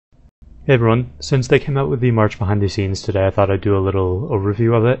Hey everyone, since they came out with the March behind the scenes today, I thought I'd do a little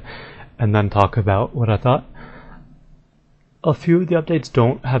overview of it and then talk about what I thought. A few of the updates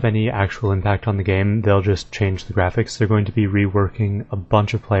don't have any actual impact on the game, they'll just change the graphics. They're going to be reworking a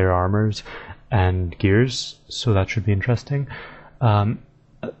bunch of player armors and gears, so that should be interesting. I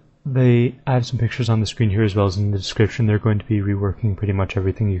have some pictures on the screen here as well as in the description. They're going to be reworking pretty much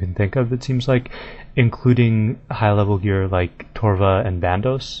everything you can think of, it seems like, including high-level gear like torva and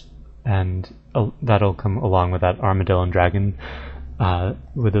bandos, and that'll come along with that armadillo and dragon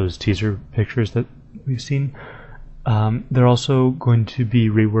with those teaser pictures that we've seen. They're also going to be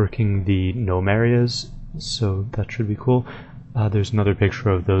reworking the Gnome areas, so that should be cool. There's another picture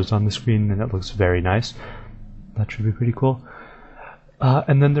of those on the screen and it looks very nice. That should be pretty cool.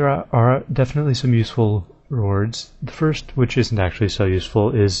 And then there are definitely some useful rewards. The first, which isn't actually so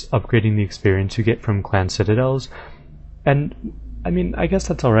useful, is upgrading the experience you get from clan citadels. And I mean, I guess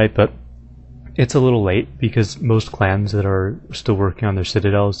that's alright, but it's a little late because most clans that are still working on their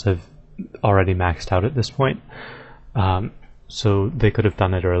citadels have already maxed out at this point. So they could have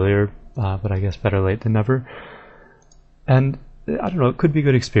done it earlier, but I guess better late than never. And I don't know, it could be a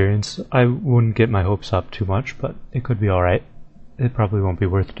good experience. I wouldn't get my hopes up too much, but it could be alright. It probably won't be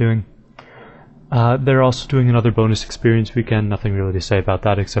worth doing. They're also doing another bonus experience weekend. Nothing really to say about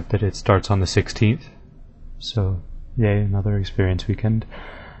that except that it starts on the 16th. So, yay, another experience weekend.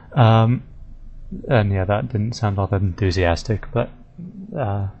 And yeah, that didn't sound all that enthusiastic, but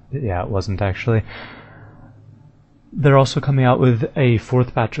yeah, it wasn't actually. They're also coming out with a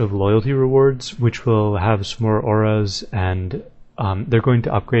 4th batch of loyalty rewards, which will have some more auras, and they're going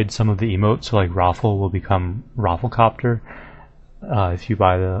to upgrade some of the emotes, so like Raffle will become Rafflecopter if you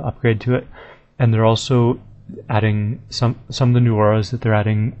buy the upgrade to it. And they're also adding some of the new auras that they're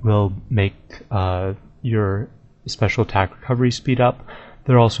adding will make your special attack recovery speed up.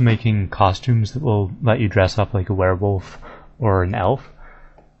 They're also making costumes that will let you dress up like a werewolf or an elf.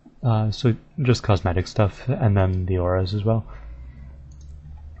 So just cosmetic stuff, and then the auras as well.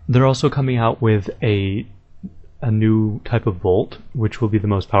 They're also coming out with a new type of bolt, which will be the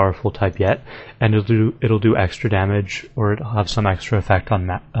most powerful type yet, and it'll do extra damage, or it'll have some extra effect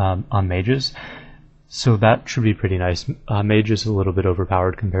on mages. So that should be pretty nice. Mage is a little bit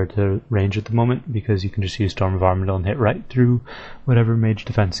overpowered compared to range at the moment because you can just use Storm of Armadyl and hit right through whatever mage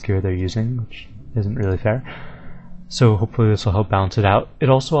defense gear they're using, which isn't really fair. So hopefully this will help balance it out. It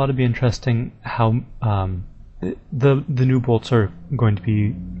also ought to be interesting how the new bolts are going to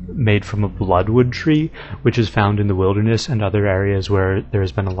be made from a bloodwood tree, which is found in the wilderness and other areas where there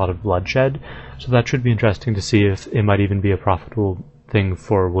has been a lot of bloodshed. So that should be interesting to see if it might even be a profitable thing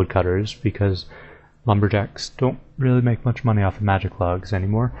for woodcutters, because lumberjacks don't really make much money off of magic logs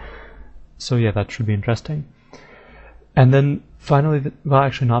anymore. So yeah, that should be interesting. And then finally, well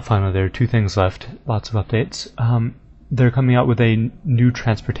actually not finally, there are 2 things left, lots of updates. They're coming out with a new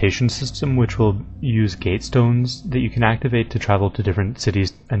transportation system which will use gate stones that you can activate to travel to different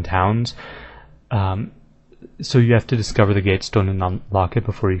cities and towns. So you have to discover the gate stone and unlock it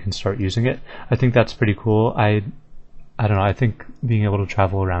before you can start using it. I think that's pretty cool. I don't know, I think being able to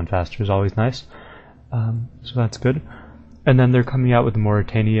travel around faster is always nice. So that's good. And then they're coming out with the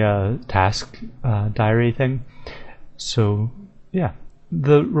Morytania Task Diary thing. So yeah,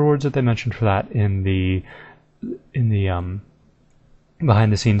 the rewards that they mentioned for that in the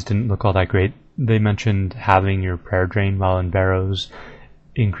behind the scenes didn't look all that great. They mentioned having your prayer drain while in barrows,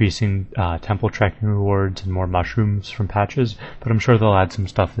 increasing temple trekking rewards, and more mushrooms from patches, but I'm sure they'll add some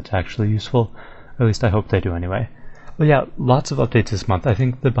stuff that's actually useful. At least I hope they do anyway. But yeah, lots of updates this month. I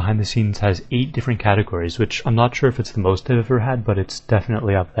think the behind the scenes has 8 different categories, which I'm not sure if it's the most they've ever had, but it's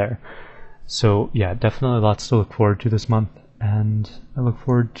definitely up there. So yeah, definitely lots to look forward to this month, and I look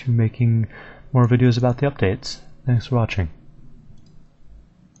forward to making more videos about the updates. Thanks for watching.